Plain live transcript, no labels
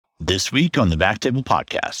This week on the Backtable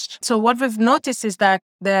Podcast. So what we've noticed is that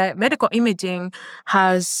the medical imaging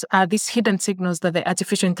has these hidden signals that the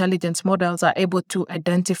artificial intelligence models are able to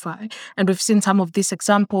identify. And we've seen some of these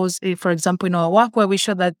examples, for example, in our work where we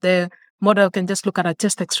show that the model can just look at a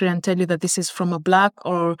chest X-ray and tell you that this is from a black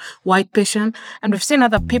or white patient. And we've seen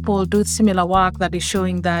other people do similar work that is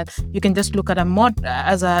showing that you can just look at a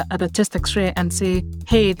chest X-ray and say,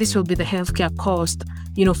 hey, this will be the healthcare cost,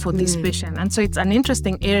 for this patient. And so it's an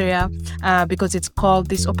interesting area because it's called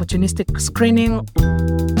this opportunistic screening.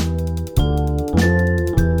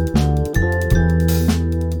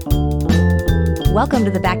 Welcome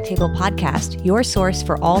to the Backtable Podcast, your source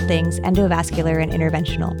for all things endovascular and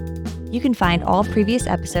interventional. You can find all previous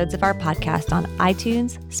episodes of our podcast on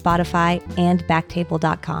iTunes, Spotify, and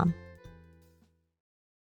Backtable.com.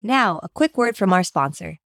 Now, a quick word from our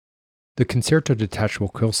sponsor. The Concerto detachable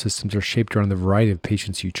coil systems are shaped around the variety of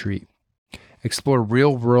patients you treat. Explore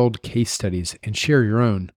real-world case studies and share your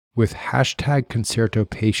own with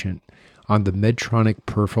 #ConcertoPatient on the Medtronic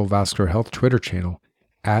Peripheral Vascular Health Twitter channel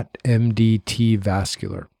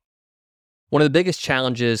 @MDTVascular. One of the biggest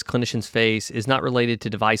challenges clinicians face is not related to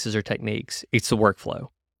devices or techniques, it's the workflow.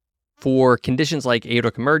 For conditions like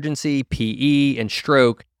aortic emergency, PE, and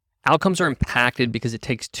stroke, outcomes are impacted because it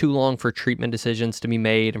takes too long for treatment decisions to be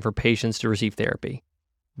made and for patients to receive therapy.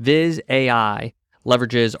 Viz AI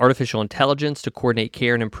leverages artificial intelligence to coordinate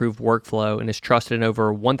care and improve workflow and is trusted in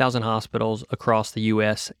over 1,000 hospitals across the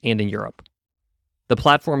US and in Europe. The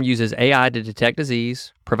platform uses AI to detect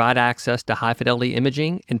disease, provide access to high-fidelity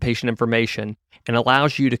imaging and patient information, and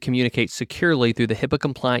allows you to communicate securely through the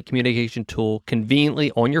HIPAA-compliant communication tool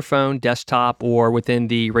conveniently on your phone, desktop, or within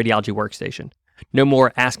the radiology workstation. No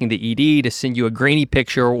more asking the ED to send you a grainy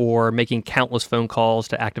picture or making countless phone calls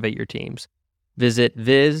to activate your teams. Visit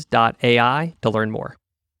viz.ai to learn more.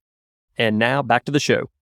 And now, back to the show.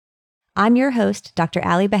 I'm your host, Dr.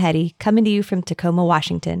 Ali Behetti, coming to you from Tacoma,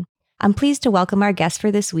 Washington. I'm pleased to welcome our guest for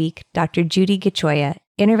this week, Dr. Judy Gichoya,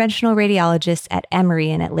 interventional radiologist at Emory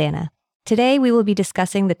in Atlanta. Today, we will be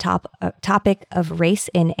discussing the topic of race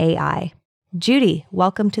in AI. Judy,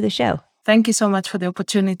 welcome to the show. Thank you so much for the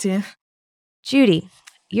opportunity. Judy,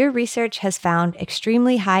 your research has found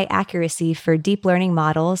extremely high accuracy for deep learning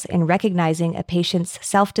models in recognizing a patient's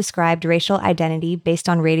self-described racial identity based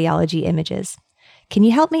on radiology images. Can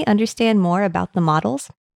you help me understand more about the models?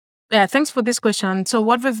 Yeah, thanks for this question. So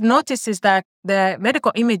what we've noticed is that the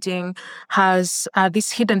medical imaging has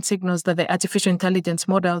these hidden signals that the artificial intelligence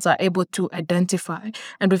models are able to identify.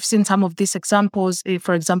 And we've seen some of these examples,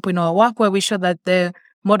 for example, in our work where we show that the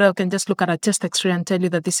model can just look at a chest X-ray and tell you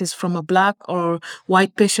that this is from a black or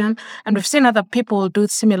white patient. And we've seen other people do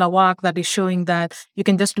similar work that is showing that you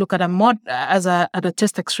can just look at a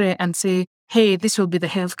chest X-ray and say, hey, this will be the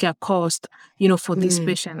healthcare cost, for this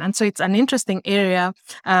patient. And so it's an interesting area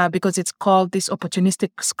because it's called this opportunistic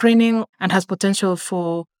screening and has potential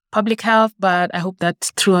for public health. But I hope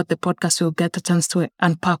that throughout the podcast, we'll get a chance to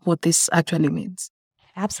unpack what this actually means.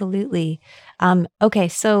 Absolutely. Okay,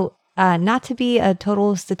 so not to be a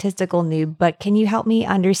total statistical noob, but can you help me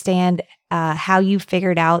understand how you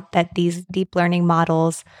figured out that these deep learning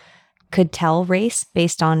models could tell race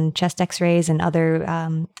based on chest X-rays and other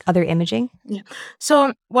imaging? Yeah.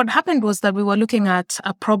 So what happened was that we were looking at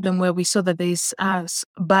a problem where we saw that there's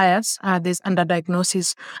bias, there's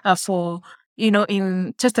underdiagnosis for,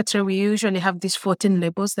 in chest X-ray, we usually have these 14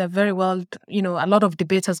 labels. They're very well, a lot of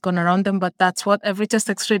debate has gone around them, but that's what every chest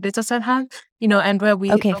X-ray data set has, and where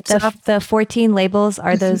we the 14 labels,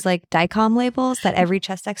 are those like DICOM labels that every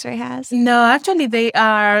chest X-ray has? No, actually they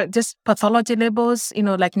are just pathology labels,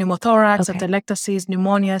 like pneumothorax, atelectasis,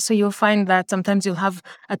 pneumonia. So you'll find that sometimes you'll have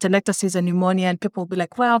atelectasis and pneumonia and people will be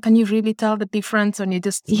like, well, can you really tell the difference when you're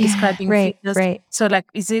just describing features? Right. So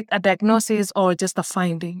is it a diagnosis or just a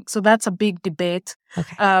finding? So that's a big debate.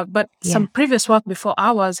 But some previous work before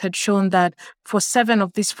ours had shown that for 7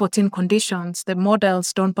 of these 14 conditions, the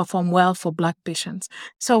models don't perform well for Black patients.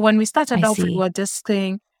 So when we started off, we were just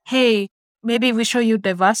saying, hey, maybe we show you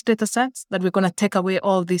diverse data sets that we're going to take away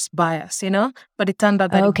all this bias, but it turned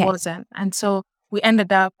out that it wasn't. And so we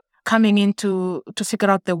ended up coming in to figure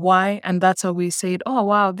out the why. And that's how we said, oh,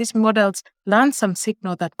 wow, these models learn some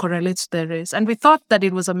signal that correlates to the race. And we thought that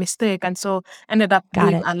it was a mistake. And so ended up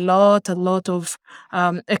doing a lot of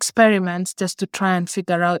experiments just to try and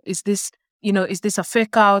figure out, is this a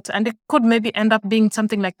fake out? And it could maybe end up being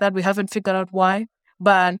something like that. We haven't figured out why.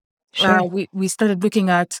 But we started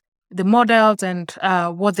looking at the models and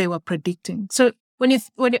what they were predicting. So when you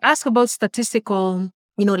ask about statistical,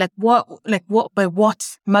 by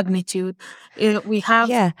what magnitude, we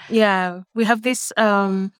have we have this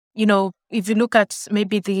if you look at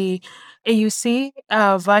maybe the AUC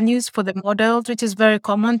values for the models, which is very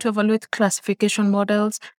common to evaluate classification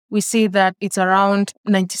models, we see that it's around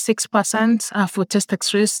 96% for chest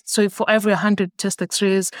X-rays. So for every 100 chest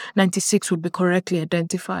X-rays, 96 would be correctly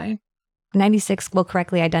identified. 96 will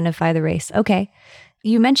correctly identify the race. Okay.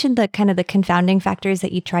 You mentioned the kind of the confounding factors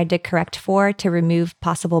that you tried to correct for to remove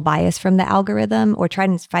possible bias from the algorithm or try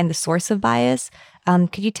and find the source of bias.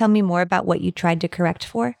 Could you tell me more about what you tried to correct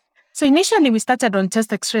for? So initially we started on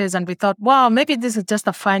chest X-rays and we thought, wow, maybe this is just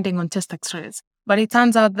a finding on chest X-rays. But it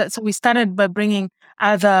turns out that, so we started by bringing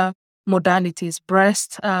other modalities,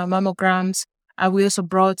 breast, mammograms. We also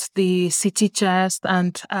brought the CT chest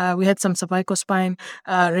and we had some cervical spine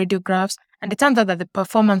radiographs. And it turned out that the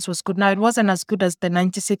performance was good. Now, it wasn't as good as the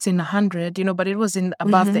 96 in 100, but it was in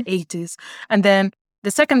above the 80s. And then the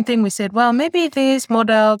second thing we said, well, maybe these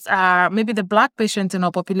models maybe the Black patients in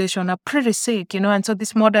our population are pretty sick, and so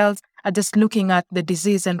these models are just looking at the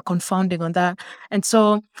disease and confounding on that. And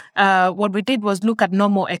so what we did was look at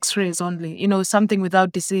normal X-rays only, something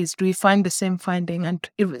without disease. Do we find the same finding? And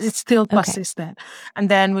it's still persistent. And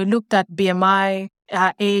then we looked at BMI,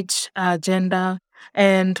 age, gender,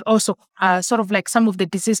 and also sort of like some of the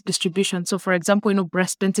disease distribution. So, for example,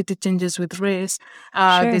 breast density changes with race.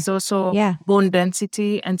 There's also bone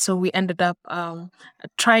density. And so we ended up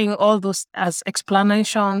trying all those as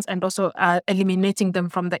explanations and also eliminating them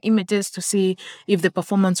from the images to see if the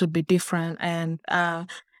performance would be different. And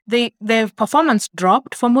the performance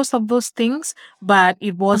dropped for most of those things, but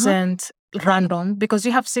it wasn't random because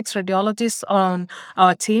we have 6 radiologists on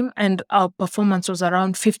our team and our performance was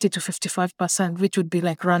around 50 to 55%, which would be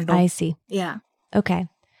like random. I see. Yeah. Okay.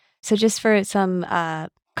 So just for some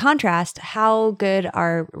contrast, how good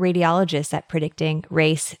are radiologists at predicting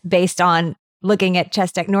race based on looking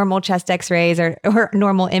at normal chest X-rays or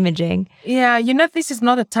normal imaging? Yeah, this is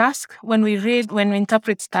not a task when we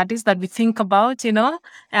interpret studies that we think about, If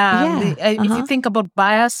you think about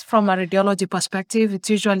bias from a radiology perspective, it's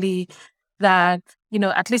usually that,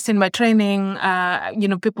 at least in my training,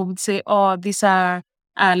 people would say, oh, these are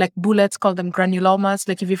like bullets, call them granulomas.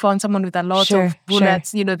 Like if you found someone with a lot of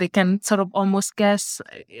bullets, they can sort of almost guess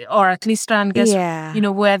or at least try and guess,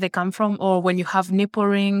 where they come from. Or when you have nipple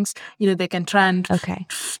rings, they can try and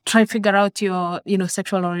figure out your,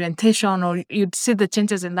 sexual orientation, or you'd see the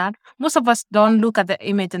changes in that. Most of us don't look at the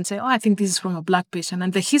image and say, oh, I think this is from a Black patient.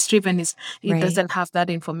 And the history even doesn't have that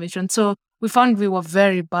information. So we found we were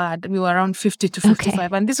very bad. We were around 50 to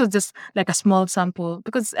 55. And this was just like a small sample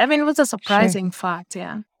because, it was a surprising fact.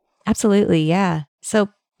 Yeah. Absolutely. Yeah. So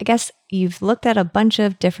I guess you've looked at a bunch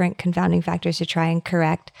of different confounding factors to try and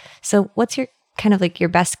correct. So what's your kind of like your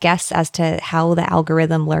best guess as to how the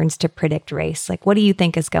algorithm learns to predict race? Like, what do you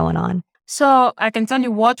think is going on? So I can tell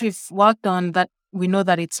you what we've worked on that we know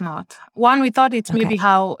that it's not. One, we thought it's maybe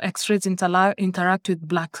how X-rays interact with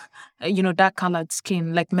Black, dark-colored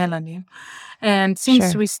skin, like melanin. And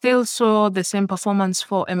since we still saw the same performance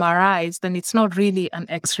for MRIs, then it's not really an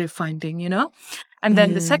X-ray finding, And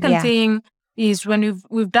then the second thing is when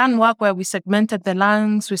we've done work where we segmented the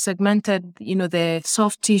lungs, we segmented, the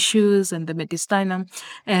soft tissues and the mediastinum,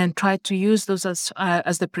 and tried to use those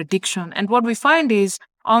as the prediction. And what we find is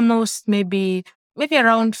almost maybe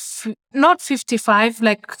around not 55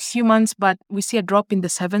 like humans, but we see a drop in the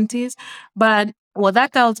 70s. But what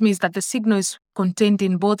that tells me is that the signal is contained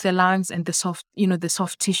in both the lungs and the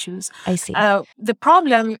soft tissues. I see. The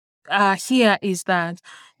problem here is that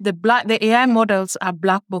the AI models are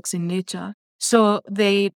black box in nature. So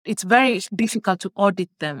it's very difficult to audit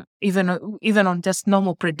them, even on just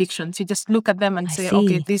normal predictions. You just look at them and say,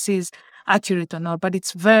 okay, this is accurate or not. But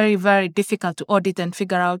it's very, very difficult to audit and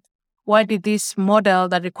figure out why did this model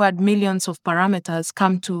that required millions of parameters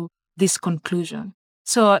come to this conclusion.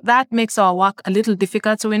 So that makes our work a little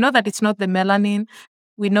difficult. So we know that it's not the melanin.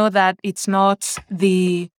 We know that it's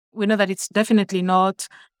definitely not,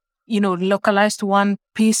 localized to one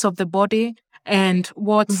piece of the body. And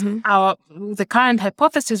what's the current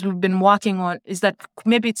hypothesis we've been working on is that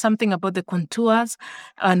maybe it's something about the contours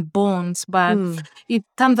and bones, but it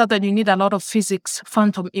turns out that you need a lot of physics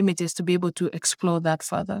phantom images to be able to explore that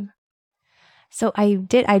further. So I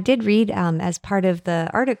did read as part of the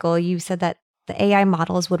article, you said that the AI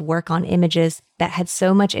models would work on images that had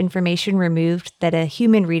so much information removed that a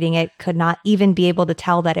human reading it could not even be able to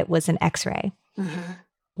tell that it was an X-ray.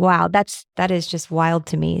 Wow, that is just wild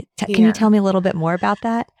to me. Can you tell me a little bit more about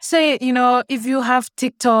that? Say, if you have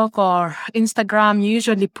TikTok or Instagram, you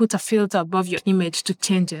usually put a filter above your image to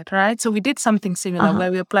change it, right? So we did something similar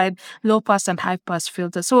where we applied low pass and high pass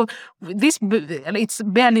filter. So it's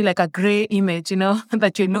barely like a gray image,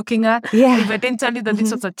 that you're looking at. Yeah. If I didn't tell you that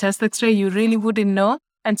this was a chest X-ray, you really wouldn't know.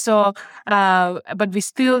 And so, but we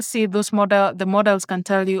still see the models can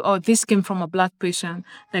tell you, oh, this came from a Black patient,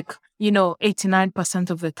 89%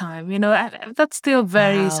 of the time, that's still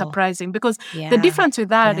very surprising because the difference with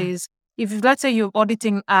that is if, let's say, you're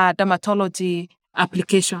auditing a dermatology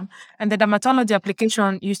application and the dermatology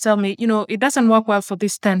application, you tell me, it doesn't work well for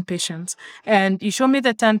these 10 patients. And you show me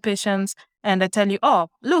the 10 patients and I tell you, oh,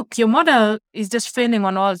 look, your model is just failing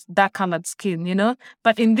on all dark colored skin,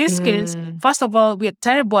 But in this case, first of all, we are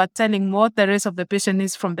terrible at telling what the rest of the patient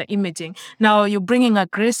is from the imaging. Now you're bringing a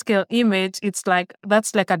grayscale image. It's like,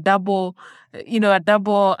 that's like a double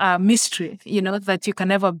mystery, that you can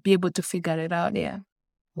never be able to figure it out. Yeah.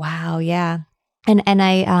 Wow. Yeah. And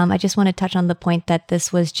I just want to touch on the point that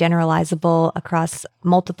this was generalizable across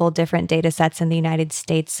multiple different data sets in the United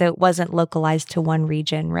States. So it wasn't localized to one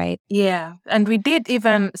region, right? Yeah. And we did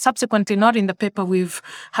even subsequently, not in the paper, we've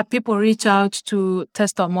had people reach out to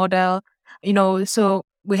test our model, so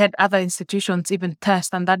we had other institutions even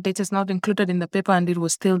test, and that data is not included in the paper, and it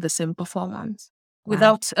was still the same performance.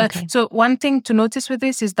 Wow. So one thing to notice with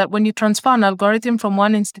this is that when you transfer an algorithm from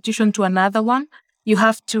one institution to another one, you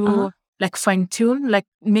have to fine tune,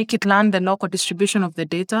 make it learn the local distribution of the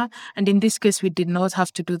data. And in this case, we did not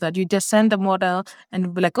have to do that. You just send the model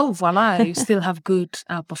and be like, oh, voila, you still have good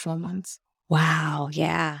performance. Wow.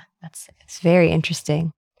 Yeah. It's very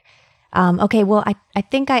interesting. Okay. Well, I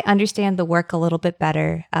think I understand the work a little bit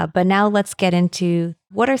better, but now let's get into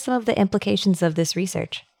what are some of the implications of this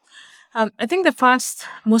research? I think the first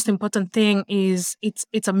most important thing is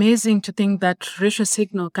it's amazing to think that racial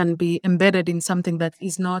signal can be embedded in something that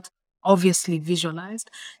is not obviously visualized.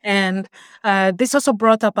 And this also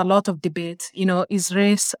brought up a lot of debate. Is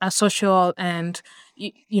race a social and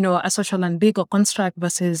legal construct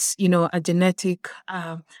versus, a genetic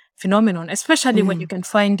phenomenon, especially when you can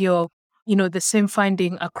find the same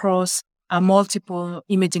finding across multiple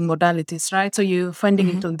imaging modalities, right? So you're finding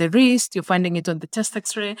it on the wrist, you're finding it on the chest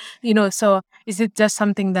X-ray, so is there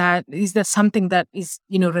something that is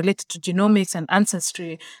related to genomics and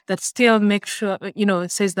ancestry that still makes sure,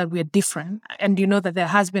 says that we're different? And that there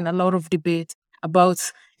has been a lot of debate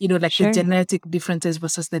about, the genetic differences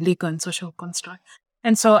versus the legal and social construct.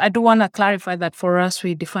 And so I do want to clarify that for us,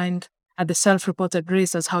 we defined the self-reported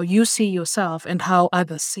race as how you see yourself and how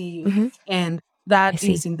others see you. And that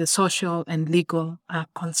is in the social and legal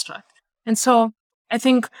construct. And so I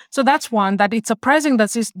think, so that's one, that it's surprising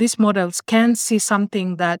that these models can see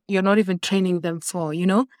something that you're not even training them for,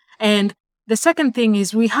 And the second thing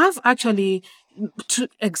is we have actually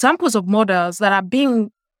examples of models that are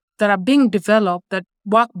being developed that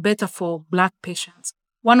work better for Black patients.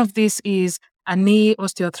 One of these is a knee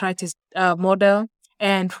osteoarthritis model.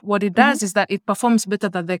 And what it does is that it performs better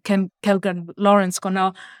than the Kellgren-Lawrence score.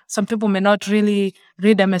 Now, some people may not really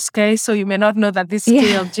read MSK, so you may not know that this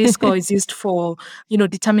KLG score is used for,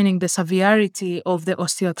 determining the severity of the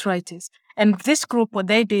osteoarthritis. And this group, what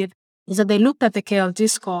they did is that they looked at the KLG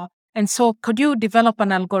score. And so could you develop an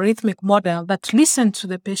algorithmic model that listened to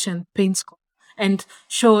the patient pain score and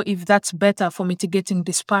show if that's better for mitigating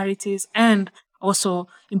disparities and also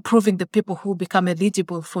improving the people who become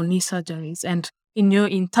eligible for knee surgeries? And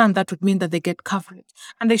in turn, that would mean that they get coverage.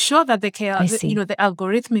 And they show that the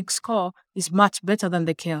algorithmic score is much better than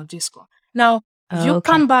the KLG score. Now, if you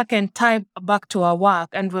come back and tie back to our work,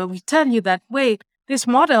 and where we tell you that, wait, this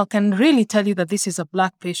model can really tell you that this is a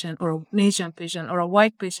Black patient or an Asian patient or a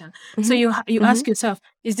white patient. So you ask yourself,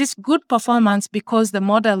 is this good performance because the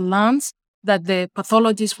model learns that the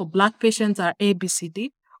pathologies for Black patients are A, B, C,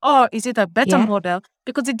 D? Or is it a better model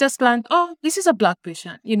because it just learned, oh, this is a Black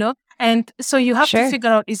patient, And so you have to figure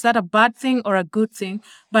out, is that a bad thing or a good thing?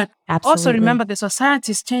 But also remember, the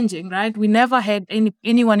society is changing, right? We never had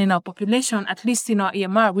anyone in our population, at least in our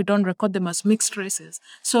EMR, we don't record them as mixed races.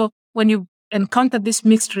 So when you encounter these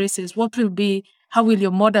mixed races, how will your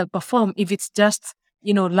model perform if it's just,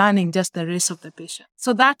 learning just the race of the patient?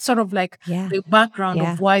 So that's sort of like the background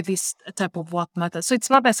of why this type of work matters. So it's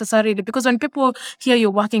not necessarily, because when people hear you're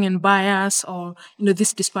working in bias or,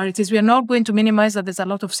 these disparities, we are not going to minimize that there's a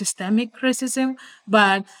lot of systemic racism,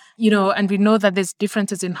 but, and we know that there's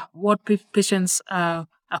differences in what patients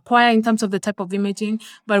acquire in terms of the type of imaging,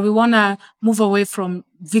 but we want to move away from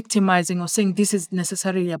victimizing or saying this is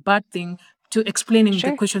necessarily a bad thing to explaining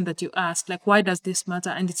the question that you asked, like, why does this matter?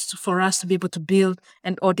 And it's for us to be able to build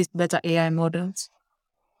and audit better AI models.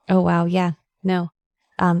 Oh, wow. Yeah. No.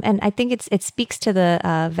 And I think it speaks to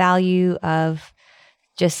the value of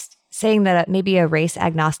just saying that maybe a race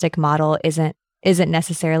agnostic model isn't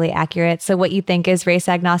necessarily accurate. So what you think is race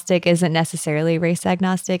agnostic isn't necessarily race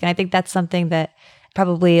agnostic. And I think that's something that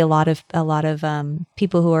probably a lot of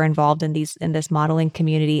people who are involved in this modeling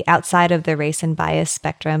community outside of the race and bias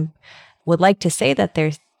spectrum would like to say that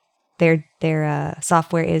their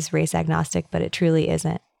software is race agnostic, but it truly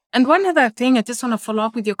isn't. And one other thing I just want to follow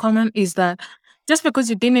up with your comment is that just because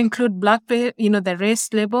you didn't include Black, the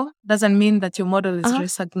race label, doesn't mean that your model is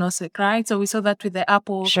race agnostic, right? So we saw that with the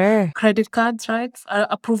Apple credit cards, right?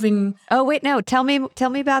 Approving. Oh wait, no. Tell me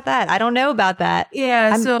about that. I don't know about that.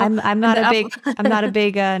 Yeah, I'm not a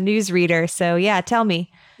big news reader. So yeah, tell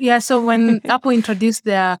me. Yeah, so when Apple introduced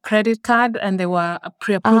their credit card and they were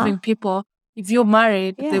pre-approving people, if you're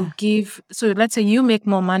married, they would give. So let's say you make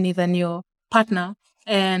more money than your partner,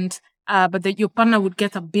 and but your partner would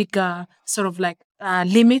get a bigger sort of like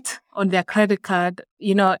limit on their credit card,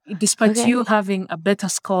 despite you having a better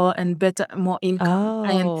score and more income.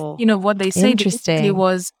 And, what they said basically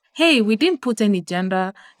was, hey, we didn't put any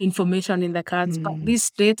gender information in the cards, but this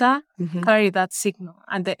data carry that signal.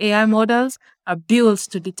 And the AI models are built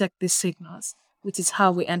to detect these signals, which is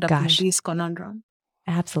how we end up in this conundrum.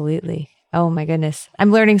 Absolutely. Oh my goodness.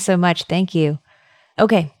 I'm learning so much. Thank you.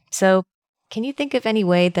 Okay. So can you think of any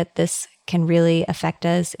way that this can really affect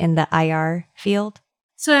us in the IR field?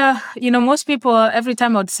 So, most people, every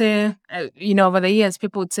time I would say, over the years,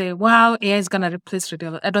 people would say, wow, AI is going to replace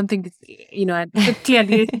radiology. I don't think it's,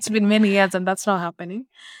 clearly it's been many years and that's not happening.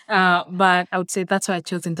 But I would say that's why I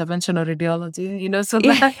chose interventional radiology, so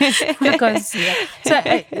that,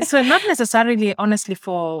 because, so not necessarily, honestly,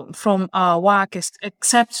 from our work,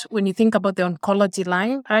 except when you think about the oncology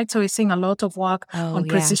line, right? So we're seeing a lot of work on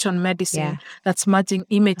precision medicine that's merging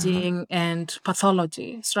imaging and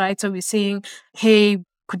pathologies, right? So we're seeing, hey,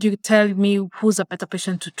 could you tell me who's a better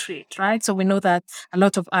patient to treat, right? So we know that a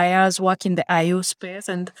lot of IRs work in the IO space.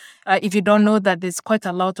 And if you don't know that, there's quite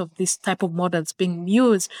a lot of this type of models being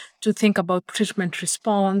used to think about treatment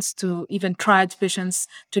response, to even triage patients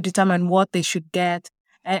to determine what they should get.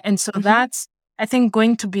 And so that's, I think,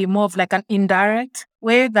 going to be more of like an indirect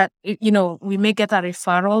way that, we may get a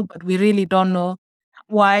referral, but we really don't know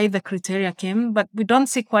why the criteria came, but we don't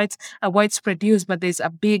see quite a widespread use, but there's a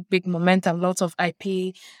big momentum, lots of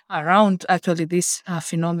IP around actually this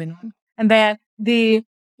phenomenon. And then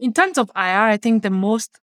in terms of IR, I think the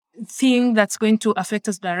most thing that's going to affect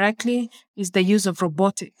us directly is the use of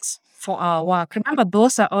robotics for our work. Remember,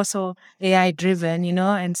 those are also AI driven,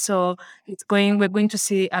 and so we're going to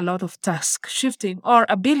see a lot of task shifting or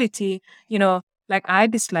ability, like I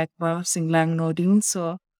dislike browsing lang noding,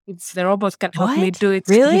 so if the robot can help me do it.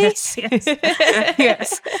 Really? Yes.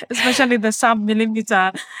 Yes. Especially the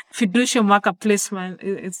sub-millimeter fiducial marker placement.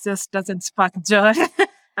 It just doesn't spark joy.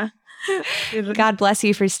 God bless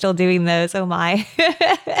you for still doing those. Oh my.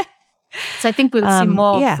 So I think we'll see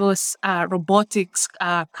more of those robotics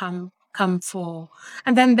come for.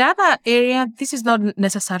 And then the other area, this is not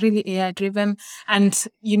necessarily AI driven. And,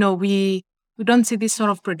 we don't see this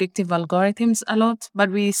sort of predictive algorithms a lot,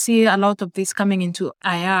 but we see a lot of this coming into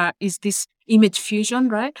IR is this image fusion,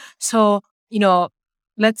 right? So,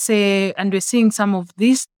 let's say, and we're seeing some of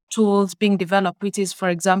these tools being developed, which is, for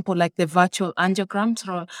example, like the virtual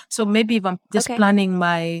angiograms. So maybe if I'm just planning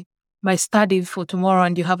my study for tomorrow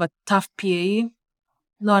and you have a tough PAE,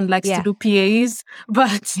 no one likes to do PAEs,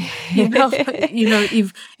 but,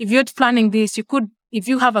 if you're planning this, you could, if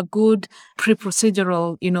you have a good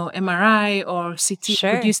pre-procedural, MRI or CT,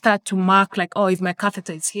 could you start to mark like, if my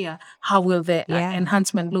catheter is here, how will the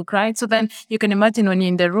enhancement look, right? So then you can imagine when you're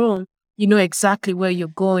in the room, you know exactly where you're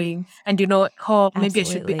going and maybe I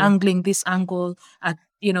should be angling this angle at,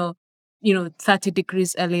 30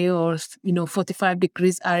 degrees LAO or, 45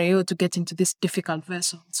 degrees RAO to get into this difficult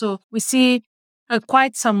vessel. So we see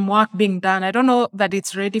quite some work being done. I don't know that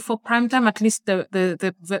it's ready for prime time. At least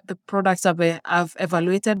the products I've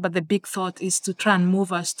evaluated, but the big thought is to try and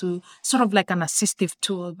move us to sort of like an assistive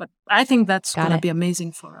tool. But I think that's going to be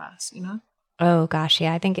amazing for us, Oh gosh,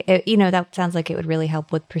 yeah. I think that sounds like it would really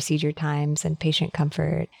help with procedure times and patient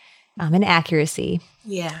comfort, and accuracy.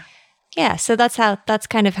 Yeah. Yeah. So that's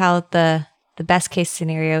kind of how the best case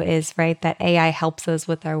scenario is, right? That AI helps us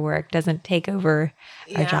with our work, doesn't take over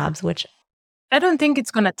our jobs, which I don't think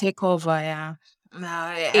it's going to take over, yeah.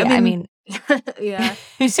 I mean yeah.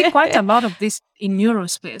 You see quite a lot of this in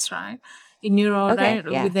neurospace, right? In neuro, right?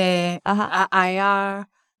 Yeah. With the IR,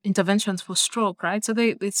 interventions for stroke, right? So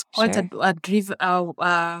it's quite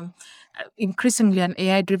increasingly an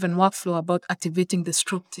AI-driven workflow about activating the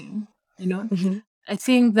stroke team, I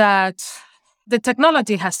think that the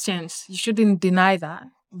technology has changed. You shouldn't deny that.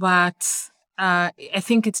 But I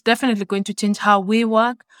think it's definitely going to change how we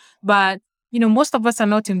work. But, most of us are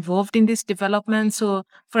not involved in this development. So,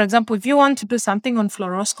 for example, if you want to do something on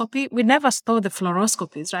fluoroscopy, we never store the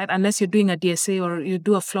fluoroscopies, right? Unless you're doing a DSA or you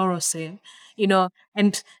do a fluorosave,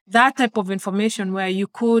 and that type of information where you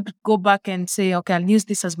could go back and say, okay, I'll use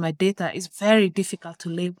this as my data is very difficult to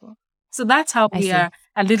label. So that's how we are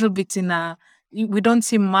a little bit we don't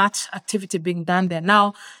see much activity being done there.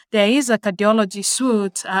 Now, there is a cardiology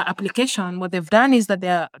suite application. What they've done is that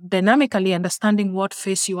they're dynamically understanding what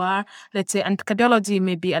phase you are, let's say, and cardiology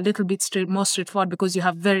may be a little bit more straightforward because you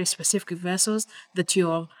have very specific vessels that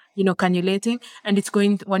you're, cannulating. And it's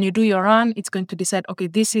when you do your run, it's going to decide, okay,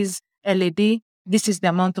 this is LAD, this is the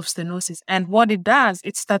amount of stenosis. And what it does,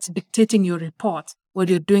 it starts dictating your report while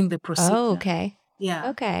you're doing the procedure. Oh, okay. Yeah.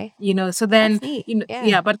 Okay. So then,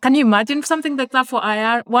 but can you imagine something like that for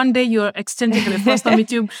IR? One day you're exchanging the refractomy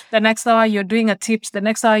tube, the next hour you're doing a TIPS, the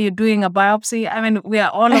next hour you're doing a biopsy. I mean, we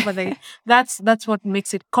are all over there. That's what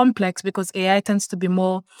makes it complex because AI tends to be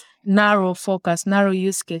more narrow focus, narrow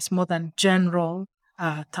use case, more than general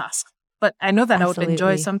tasks. But I know that Absolutely. I would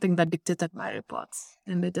enjoy something that dictated my reports.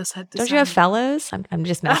 And they just had to. Don't you have fellows? I'm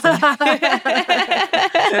just messing.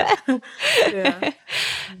 Yeah.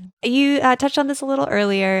 You touched on this a little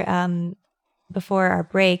earlier before our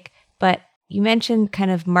break, but you mentioned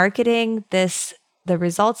kind of marketing the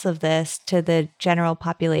results of this to the general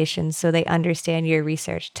population so they understand your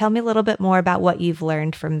research. Tell me a little bit more about what you've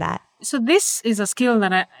learned from that. So this is a skill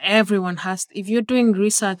that everyone has. If you're doing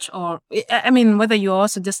research whether you're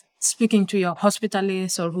also just speaking to your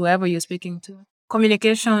hospitalists or whoever you're speaking to,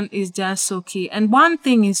 communication is just so key. And one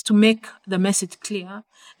thing is to make the message clear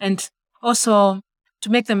and also to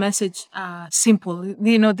make the message simple,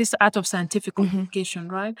 this art of scientific communication,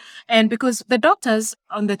 right? And because the doctors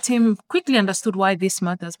on the team quickly understood why this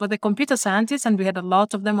matters, but the computer scientists, and we had a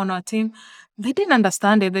lot of them on our team, they didn't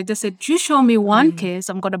understand it. They just said, you show me one case,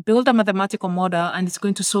 I'm going to build a mathematical model and it's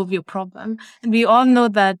going to solve your problem. And we all know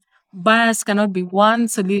that bias cannot be one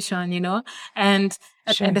solution, and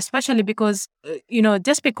especially because,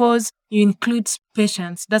 just because you include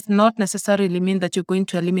patients does not necessarily mean that you're going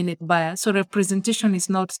to eliminate bias. So representation is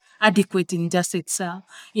not adequate in just itself,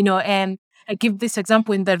 and I give this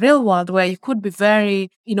example in the real world where you could be very,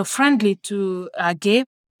 friendly to gay,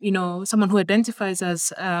 someone who identifies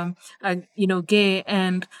as, gay,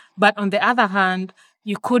 but on the other hand,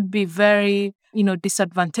 you could be very,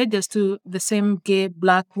 disadvantageous to the same gay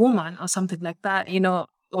Black woman or something like that,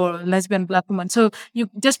 or lesbian Black woman. So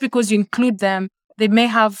just because you include them, they may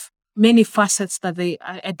have many facets that they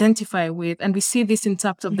identify with. And we see this in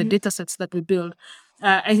terms of the data sets that we build.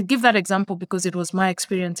 I give that example because it was my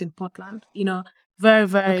experience in Portland, very,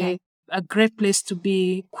 very a great place to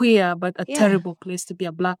be queer, but a terrible place to be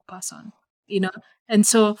a Black person, And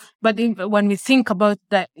so, but when we think about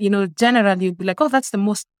that, generally you'd be like, oh, that's the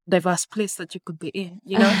most diverse place that you could be in,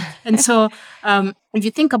 And so, if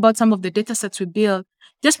you think about some of the data sets we build,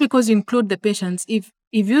 just because you include the patients, if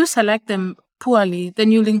you select them poorly,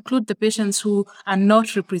 then you'll include the patients who are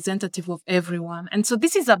not representative of everyone. And so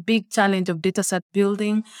this is a big challenge of data set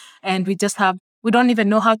building. And we don't even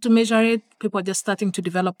know how to measure it. People are just starting to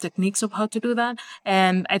develop techniques of how to do that.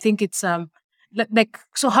 And I think it's,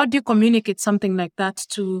 so how do you communicate something like that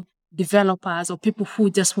to developers or people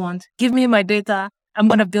who just want, give me my data, I'm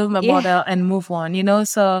going to build my model and move on,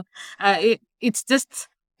 So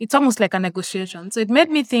it's almost like a negotiation. So it made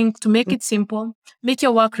me think to make it simple, make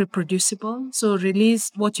your work reproducible. So release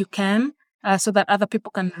what you can so that other people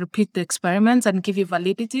can repeat the experiments and give you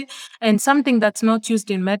validity. And something that's not used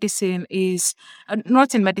in medicine is,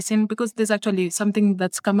 not in medicine, because there's actually something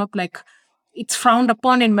that's come up like, it's frowned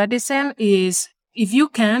upon in medicine is if you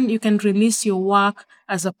can release your work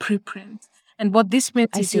as a preprint. And what this means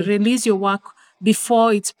is you release your work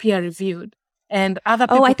before it's peer reviewed and other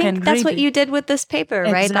people can read it. I think that's what you did with this paper,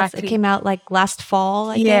 right? Exactly. It came out like last fall,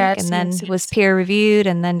 I think, and then was peer reviewed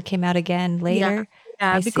and then came out again later.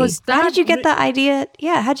 Yeah, because how did you get the idea?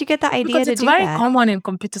 Yeah, how'd you get the idea because to it's do very that? common in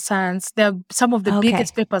computer science. Some of the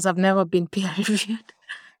biggest papers have never been peer reviewed.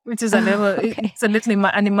 Which is it's a little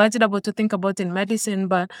unimaginable to think about in medicine,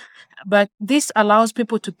 but this allows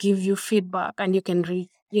people to give you feedback and you can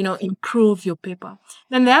improve your paper.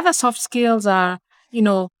 Then the other soft skills are,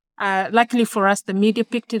 luckily for us, the media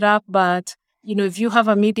picked it up, but if you have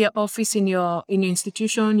a media office in your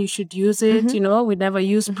institution, you should use it. We never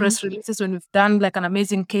use press releases when we've done like an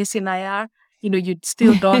amazing case in IR. you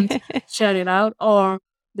still don't share it out. Or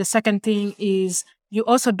the second thing is you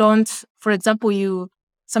also don't, for example, you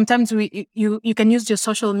can use your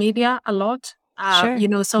social media a lot.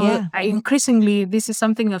 Sure. So increasingly, this is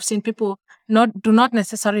something I've seen people do not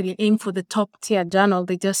necessarily aim for the top tier journal.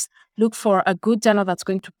 They just look for a good journal that's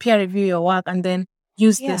going to peer review your work and then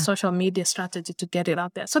use the social media strategy to get it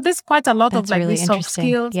out there. So there's quite a lot of like really these soft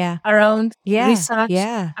skills around research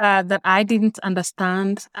that I didn't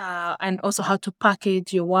understand, and also how to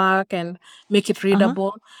package your work and make it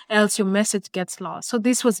readable, else your message gets lost. So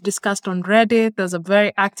this was discussed on Reddit. There's a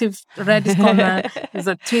very active Reddit corner. There's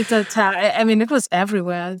a Twitter tab. I mean, it was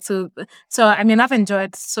everywhere. So I mean, I've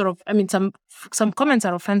enjoyed some comments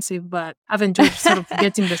are offensive, but I've enjoyed sort of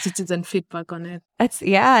getting the citizen feedback on it.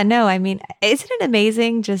 I mean, isn't it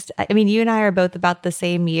amazing? You and I are both about the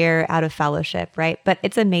same year out of fellowship, right? But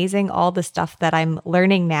it's amazing all the stuff that I'm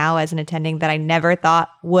learning now as an attending that I never thought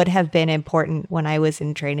would have been important when I was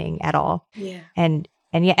in training at all. Yeah. And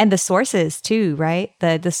the sources too, right?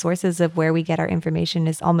 The sources of where we get our information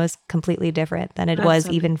is almost completely different than it was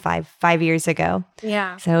even five years ago.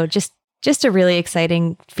 Yeah. So just a really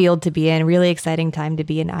exciting field to be in, really exciting time to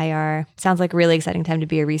be in IR. Sounds like a really exciting time to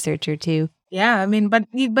be a researcher too. Yeah, I mean, but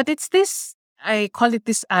it's this, I call it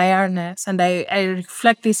this IR-ness, and I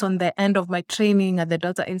reflect this on the end of my training at the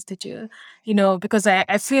Delta Institute, because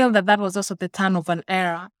I feel that was also the turn of an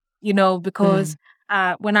era, because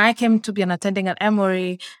when I came to be an attending at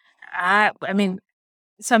Emory,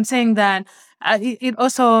 so I'm saying that it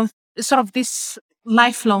also sort of this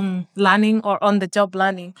lifelong learning or on-the-job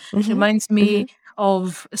learning reminds me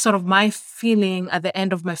of sort of my feeling at the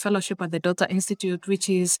end of my fellowship at the Delta Institute, which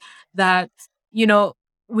is that,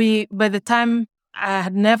 by the time I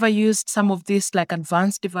had never used some of these like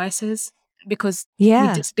advanced devices because we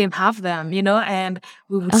just didn't have them, and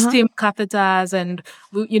we would steam catheters and,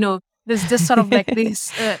 there's just sort of like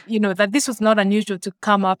this, that this was not unusual to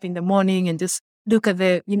come up in the morning and just look at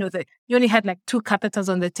you only had like 2 catheters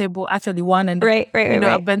on the table, actually one and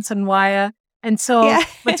a Benson wire. And so,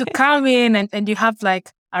 but to come in and you have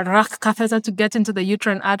like a rack catheter to get into the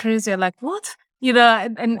uterine arteries, you're like, what?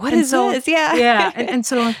 And what is this? Yeah. Yeah. And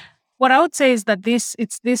so what I would say is that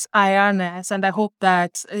it's this IR-ness, and I hope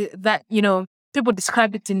that, people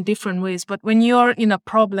describe it in different ways, but when you're in a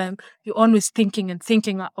problem, you're always thinking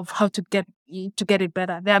of how to get it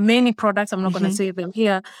better. There are many products, I'm not going to say them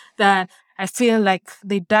here, that I feel like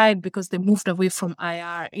they died because they moved away from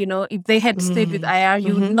IR. If they had stayed with IR,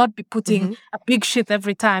 you would not be putting a big shit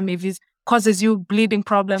every time if it causes you bleeding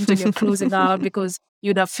problems and you're closing out, because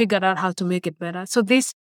you'd have figured out how to make it better. So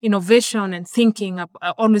this innovation and thinking are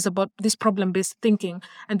always about this problem-based thinking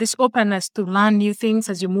and this openness to learn new things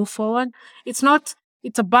as you move forward. It's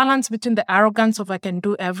a balance between the arrogance of I can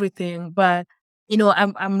do everything, but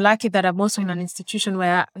I'm lucky that I'm also in an institution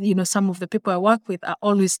where, some of the people I work with are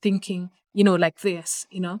always thinking, like this,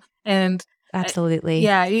 and absolutely.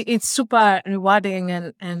 It's super rewarding.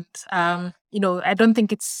 And I don't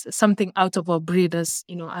think it's something out of our breed as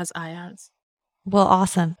IRs. Well,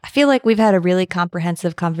 awesome. I feel like we've had a really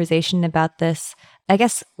comprehensive conversation about this. I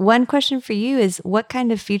guess one question for you is, what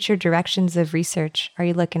kind of future directions of research are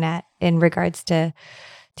you looking at in regards to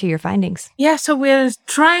your findings? Yeah, so we're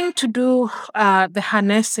trying to do the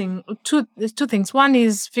harnessing. Two things. One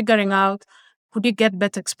is figuring out, could you get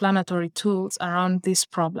better explanatory tools around this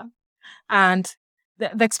problem? And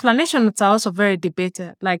the explanations are also very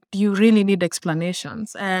debated. Like, do you really need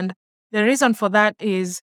explanations? And the reason for that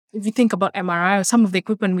is, if you think about MRI or some of the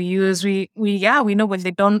equipment we use, we know when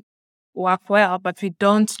they don't work well, but we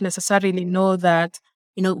don't necessarily know that,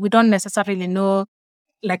 we don't necessarily know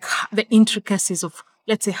like the intricacies of,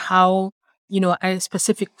 let's say, how, a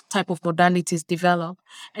specific type of modalities develop.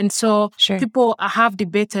 And so people have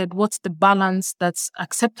debated what's the balance that's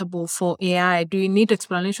acceptable for AI. Do you need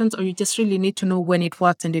explanations, or you just really need to know when it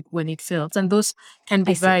works and when it fails? And those can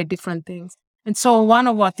be very different things. And so one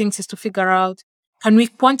of our things is to figure out, can we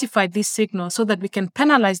quantify this signal so that we can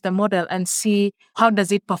penalize the model and see how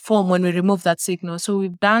does it perform when we remove that signal? So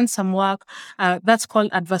we've done some work that's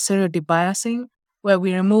called adversarial debiasing, where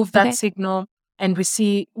we remove that signal and we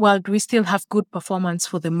see, well, do we still have good performance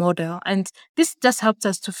for the model? And this just helps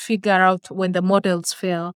us to figure out when the models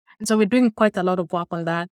fail. And so we're doing quite a lot of work on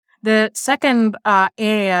that. The second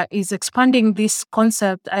area is expanding this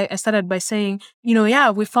concept. I started by saying,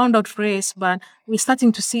 we found out race, but we're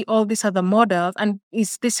starting to see all these other models, and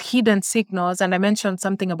it's these hidden signals. And I mentioned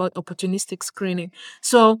something about opportunistic screening.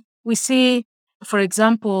 So we see, for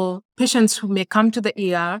example, patients who may come to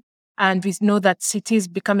the ER, and we know that CT is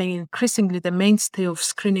becoming increasingly the mainstay of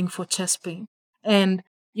screening for chest pain. And,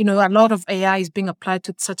 a lot of AI is being applied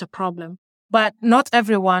to such a problem. But not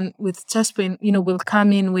everyone with chest pain, will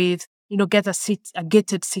come in with, get a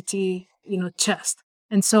gated CT, chest.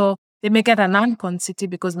 And so they may get an uncon CT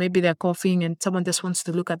because maybe they're coughing and someone just wants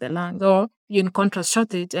to look at the lungs, or you're in contrast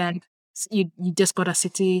shortage and you just got a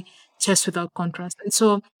CT chest without contrast. And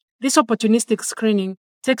so this opportunistic screening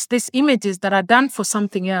takes these images that are done for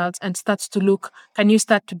something else and starts to look, can you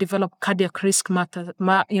start to develop cardiac risk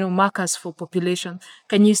markers for population?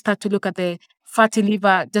 Can you start to look at the fatty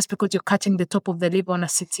liver just because you're cutting the top of the liver on a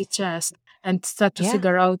CT chest and start to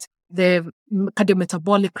figure out the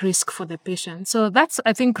cardiometabolic risk for the patient? So that's,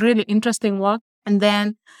 I think, really interesting work. And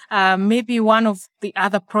then maybe one of the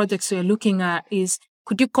other projects we're looking at is,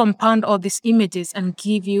 could you compound all these images and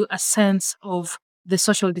give you a sense of the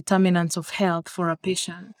social determinants of health for a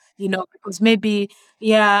patient? Because maybe,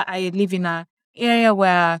 I live in an area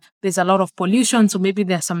where there's a lot of pollution, so maybe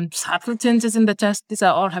there's some subtle changes in the chest. These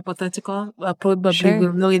are all hypothetical. Probably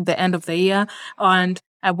we'll know at the end of the year. And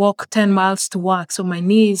I walk 10 miles to work, so my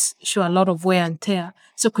knees show a lot of wear and tear.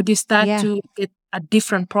 So could you start to get a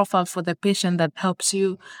different profile for the patient that helps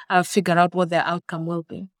you figure out what their outcome will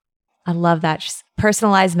be? I love that. Just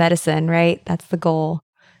personalized medicine, right? That's the goal,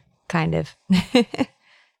 kind of.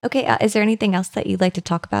 Okay. Is there anything else that you'd like to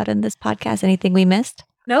talk about in this podcast? Anything we missed?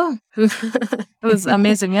 No, it was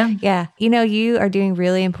amazing. Yeah. Yeah. You are doing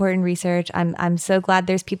really important research. I'm so glad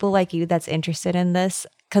there's people like you that's interested in this,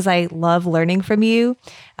 because I love learning from you.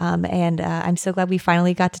 And I'm so glad we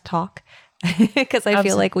finally got to talk, because I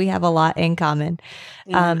feel like we have a lot in common.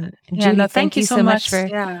 Judy, thank you so much for...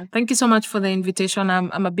 Yeah, thank you so much for the invitation.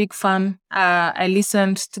 I'm a big fan. I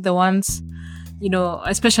listened to the ones,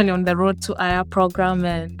 especially on the Road to IR program.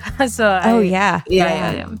 And so Yeah.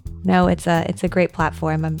 No, it's a great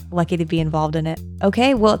platform. I'm lucky to be involved in it.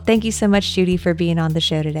 Okay, well, thank you so much, Judy, for being on the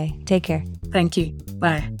show today. Take care. Thank you.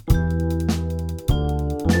 Bye.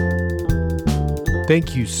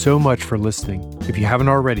 Thank you so much for listening. If you haven't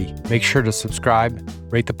already, make sure to subscribe,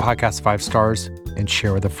 rate the podcast 5 stars, and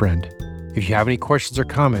share with a friend. If you have any questions or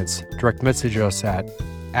comments, direct message us at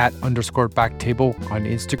 @_backtable on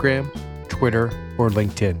Instagram, Twitter, or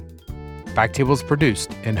LinkedIn. Backtable is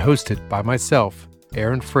produced and hosted by myself,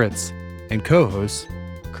 Aaron Fritz, and co-hosts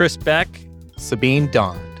Chris Beck, Sabine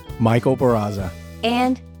Dond, Michael Barraza,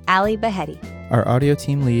 and Ali Behetti. Our audio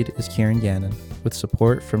team lead is Kieran Gannon, with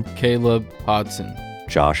support from Caleb Hodson,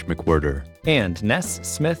 Josh McWhirter, and Ness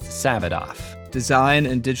Smith-Savadoff. Design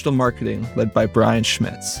and digital marketing led by Brian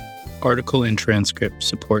Schmitz. Article and transcript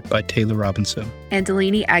support by Taylor Robinson and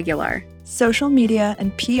Delaney Aguilar. Social media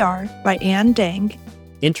and PR by Ann Dang.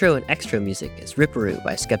 Intro and extra music is Ripperoo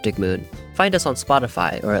by Skeptic Moon. Find us on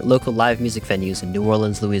Spotify or at local live music venues in New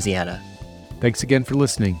Orleans, Louisiana. Thanks again for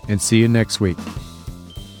listening, and see you next week.